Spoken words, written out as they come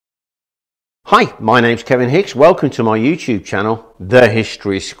Hi, my name's Kevin Hicks. Welcome to my YouTube channel, The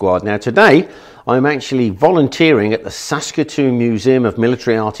History Squad. Now today I'm actually volunteering at the Saskatoon Museum of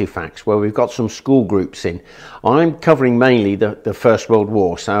Military Artifacts, where we've got some school groups in. I'm covering mainly the First World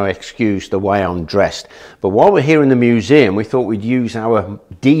War, so excuse the way I'm dressed. But while we're here in the museum, we thought we'd use our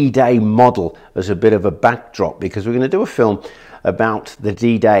D-Day model as a bit of a backdrop, because we're going to do a film about the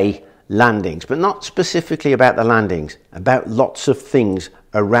D-Day landings, but not specifically about the landings, about lots of things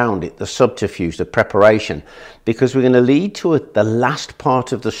around it, the subterfuge, the preparation, because we're going to lead to the last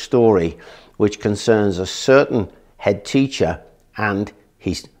part of the story, which concerns a certain head teacher and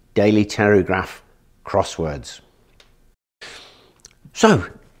his daily Telegraph crosswords. So,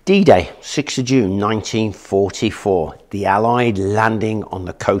 D-Day, 6th of June 1944, the Allied landing on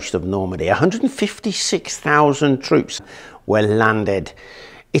the coast of Normandy. 156,000 troops were landed.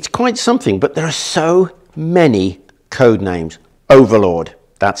 It's quite something, but there are so many code names. Overlord,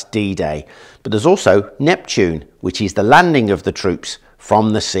 that's D-Day. But there's also Neptune, which is the landing of the troops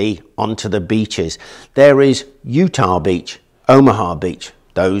from the sea onto the beaches. There is Utah Beach, Omaha Beach.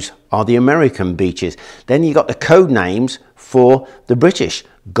 Those are the American beaches. Then you got the code names for the British,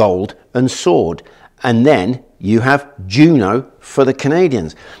 Gold and Sword. And then you have Juno for the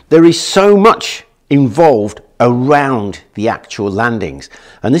Canadians. There is so much involved around the actual landings,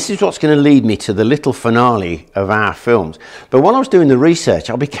 and this is what's going to lead me to the little finale of our films. But while I was doing the research,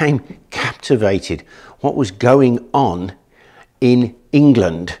 I became captivated what was going on in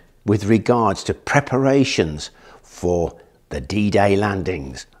England with regards to preparations for the D-Day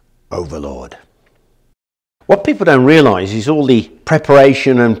landings. Overlord. What people don't realise is all the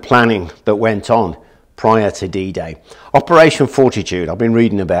preparation and planning that went on prior to D-Day. Operation Fortitude, I've been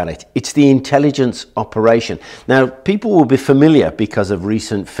reading about it. It's the intelligence operation. Now, people will be familiar because of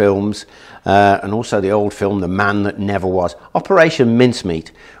recent films and also the old film, The Man That Never Was. Operation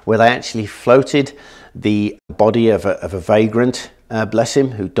Mincemeat, where they actually floated the body of a vagrant, bless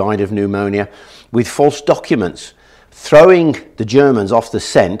him, who died of pneumonia, with false documents, throwing the Germans off the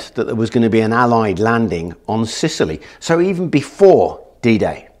scent that there was going to be an Allied landing on Sicily. So even before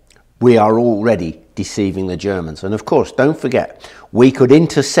D-Day, we are already deceiving the Germans. And of course, don't forget, we could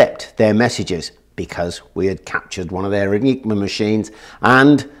intercept their messages because we had captured one of their Enigma machines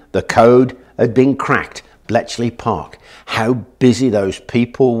and the code had been cracked. Bletchley Park. How busy those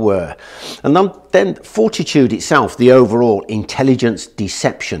people were. And then Fortitude itself, the overall intelligence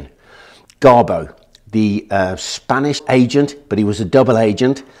deception. GARBO, the Spanish agent, but he was a double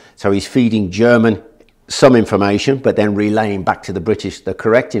agent, so he's feeding German some information, but then relaying back to the British the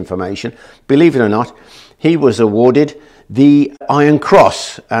correct information. Believe it or not, he was awarded the Iron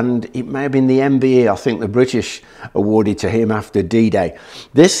Cross, and it may have been the MBE, I think the British awarded to him after D-Day.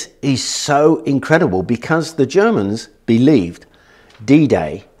 This is so incredible because the Germans believed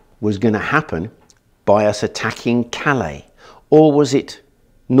D-Day was going to happen by us attacking Calais, or was it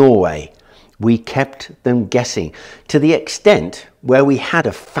Norway? We kept them guessing to the extent where we had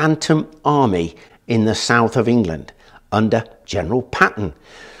a phantom army in the south of England under General Patton.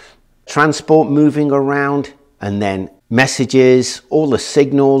 Transport moving around, and then messages, all the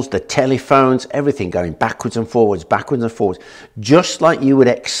signals, the telephones, everything going backwards and forwards, just like you would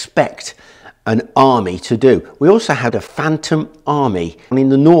expect an army to do. We also had a phantom army in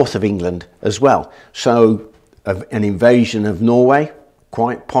the north of England as well. So an invasion of Norway,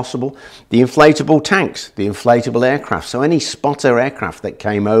 quite possible. The inflatable tanks, the inflatable aircraft. So any spotter aircraft that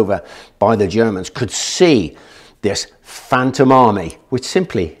came over by the Germans could see this phantom army, which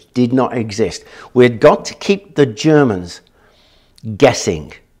simply did not exist. We had got to keep the Germans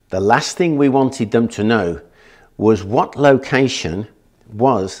guessing. The last thing we wanted them to know was what location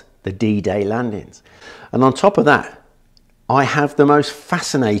was the D-Day landings. And on top of that, I have the most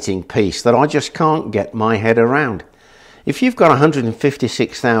fascinating piece that I just can't get my head around. If you've got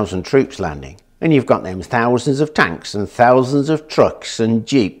 156,000 troops landing, and you've got them thousands of tanks and thousands of trucks and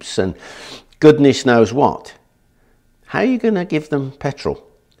jeeps and goodness knows what, how are you going to give them petrol?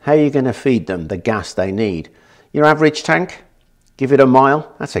 How are you going to feed them the gas they need? Your average tank, give it a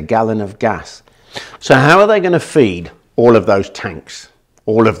mile, that's a gallon of gas. So how are they going to feed all of those tanks,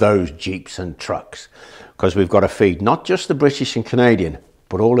 all of those jeeps and trucks? Because we've got to feed not just the British and Canadian,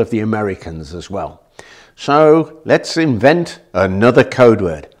 but all of the Americans as well. So let's invent another code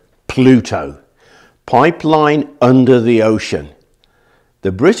word, Pluto, pipeline under the ocean.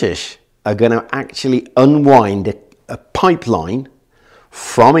 The British are going to actually unwind a pipeline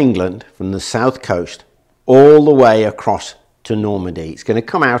from England, from the south coast, all the way across to Normandy. It's going to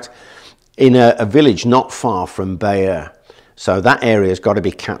come out in a village not far from Ver. So that area has got to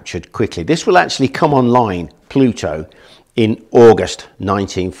be captured quickly. This will actually come online, Pluto, in August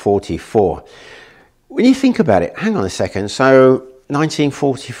 1944. When you think about it, hang on a second, so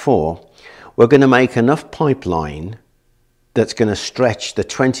 1944, we're going to make enough pipeline that's going to stretch the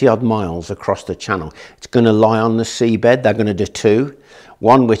 20 odd miles across the channel. It's going to lie on the seabed. They're going to do two,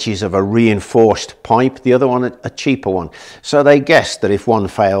 one which is of a reinforced pipe, the other one a cheaper one. So they guessed that if one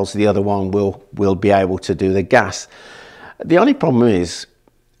fails, the other one will be able to do the gas. The only problem is,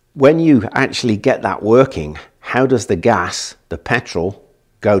 when you actually get that working, how does the gas, the petrol,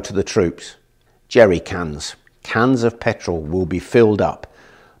 go to the troops? Jerry cans. Cans of petrol will be filled up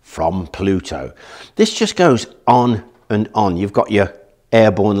from Pluto. This just goes on and on. You've got your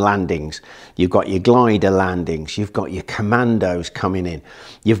airborne landings, you've got your glider landings, you've got your commandos coming in,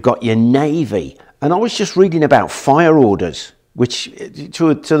 you've got your navy. And I was just reading about fire orders, which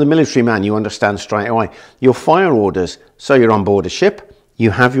to the military man you understand straight away. Your fire orders, so you're on board a ship,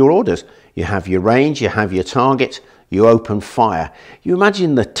 you have your orders, you have your range, you have your target, you open fire. You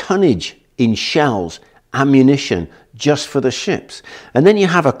imagine the tonnage in shells, ammunition just for the ships. And then you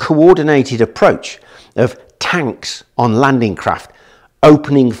have a coordinated approach of tanks on landing craft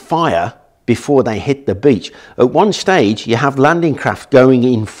opening fire before they hit the beach. At one stage, you have landing craft going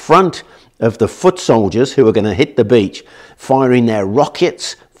in front of the foot soldiers who are going to hit the beach, firing their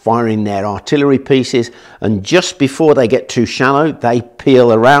rockets, firing their artillery pieces, and just before they get too shallow, they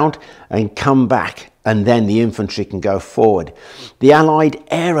peel around and come back, and then the infantry can go forward. The Allied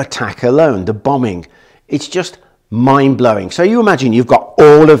air attack alone, the bombing, it's just mind-blowing. So you imagine you've got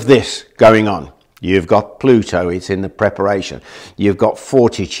all of this going on. You've got Pluto, it's in the preparation. You've got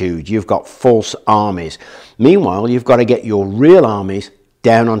fortitude, you've got false armies. Meanwhile, you've got to get your real armies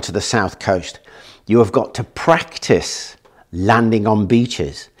down onto the south coast. You have got to practice landing on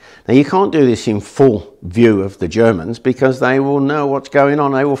beaches. Now, you can't do this in full view of the Germans because they will know what's going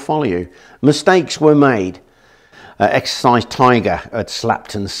on, they will follow you. Mistakes were made. Exercise Tiger at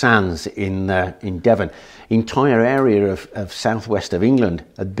Slapton Sands in Devon. Entire area of southwest of England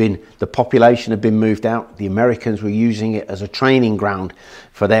the population had been moved out. The Americans were using it as a training ground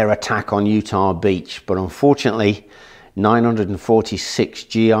for their attack on Utah Beach. But unfortunately, 946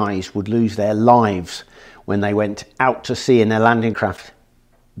 GIs would lose their lives when they went out to sea in their landing craft.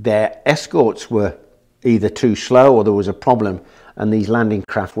 Their escorts were either too slow or there was a problem, and these landing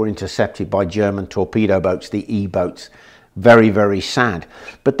craft were intercepted by German torpedo boats, the E-boats. Very, very sad.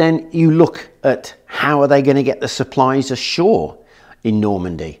 But then you look at how are they going to get the supplies ashore in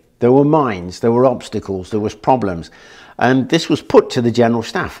Normandy. There were mines, there were obstacles, there was problems. And this was put to the General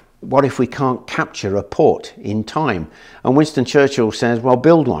Staff. What if we can't capture a port in time? And Winston Churchill says, well,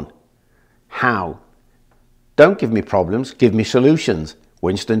 build one. How? Don't give me problems, give me solutions.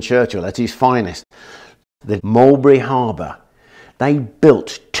 Winston Churchill at his finest. The Mulberry Harbour. They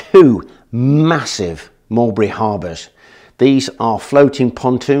built two massive Mulberry Harbours. These are floating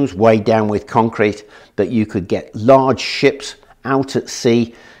pontoons weighed down with concrete that you could get large ships out at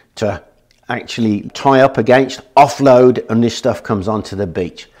sea to actually tie up against, offload, and this stuff comes onto the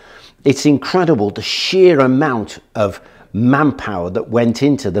beach. It's incredible the sheer amount of manpower that went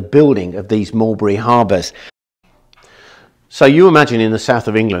into the building of these Mulberry Harbours. So you imagine in the south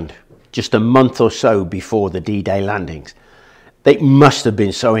of England, just a month or so before the D-Day landings, they must have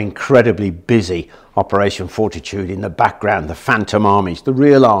been so incredibly busy. Operation Fortitude in the background, the phantom armies, the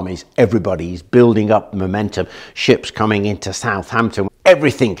real armies, everybody's building up momentum, ships coming into Southampton.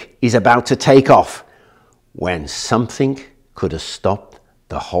 Everything is about to take off when something could have stopped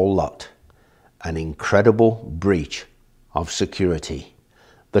the whole lot. An incredible breach of security.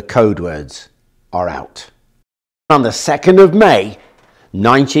 The code words are out. On the 2nd of May,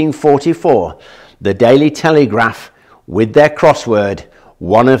 1944, the Daily Telegraph, with their crossword,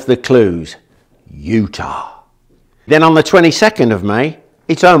 one of the clues, Utah. Then on the 22nd of May,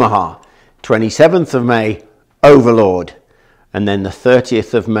 it's Omaha. 27th of May, Overlord. And then the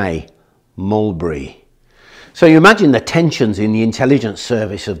 30th of May, Mulberry. So you imagine the tensions in the intelligence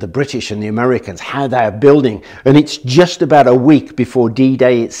service of the British and the Americans, how they are building. And it's just about a week before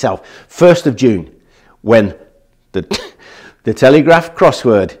D-Day itself, 1st of June, when the Telegraph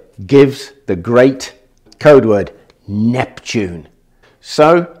Crossword gives the great code word, Neptune.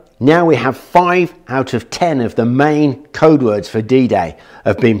 So now we have 5 out of 10 of the main code words for D-Day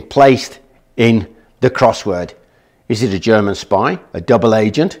have been placed in the crossword. Is it a German spy? A double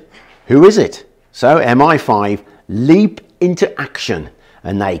agent? Who is it? So MI5 leap into action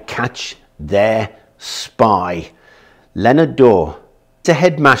and they catch their spy. Leonard Dorr, the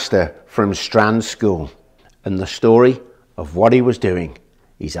headmaster from Strand School, and the story of what he was doing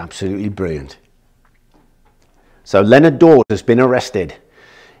is absolutely brilliant. So Leonard Dorr has been arrested.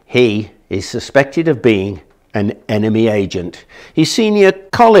 He is suspected of being an enemy agent. His senior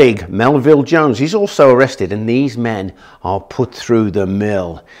colleague, Melville Jones, he's also arrested, and these men are put through the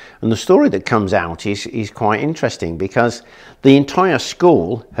mill. And the story that comes out is quite interesting, because the entire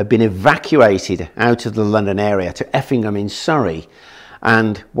school had been evacuated out of the London area to Effingham in Surrey.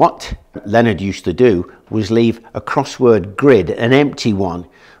 And what Leonard used to do was leave a crossword grid, an empty one,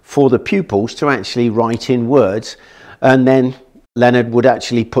 for the pupils to actually write in words, and then Leonard would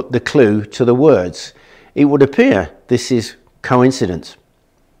actually put the clue to the words. It would appear this is coincidence,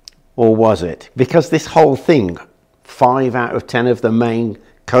 or was it? Because this whole thing, 5 out of 10 of the main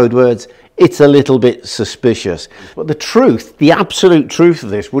code words, it's a little bit suspicious. But the truth, the absolute truth of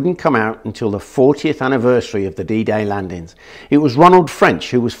this, wouldn't come out until the 40th anniversary of the D-Day landings. It was Ronald French,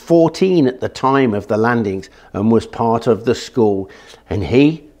 who was 14 at the time of the landings and was part of the school, and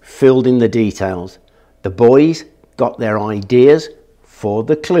he filled in the details. The boys got their ideas for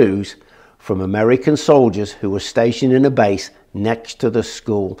the clues from American soldiers who were stationed in a base next to the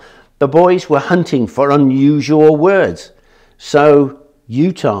school. The boys were hunting for unusual words. So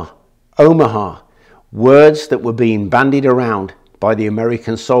Utah, Omaha, words that were being bandied around by the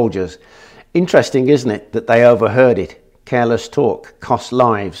American soldiers. Interesting, isn't it, that they overheard it? Careless talk cost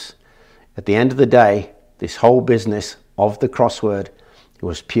lives. At the end of the day, this whole business of the crossword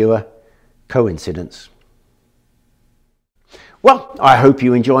was pure coincidence. Well, I hope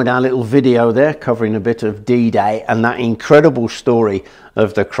you enjoyed our little video there covering a bit of D-Day and that incredible story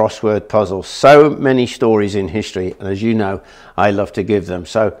of the crossword puzzle. So many stories in history, and as you know, I love to give them.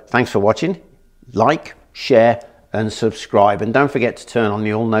 So thanks for watching. Like, share and subscribe, and don't forget to turn on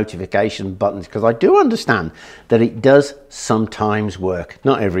the all notification buttons, because I do understand that it does sometimes work.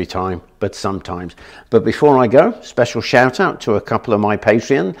 Not every time, but sometimes. But before I go, special shout out to a couple of my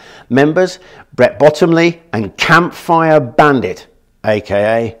Patreon members, Brett Bottomley and Campfire Bandit,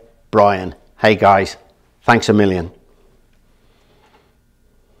 aka Brian. Hey guys, thanks a million.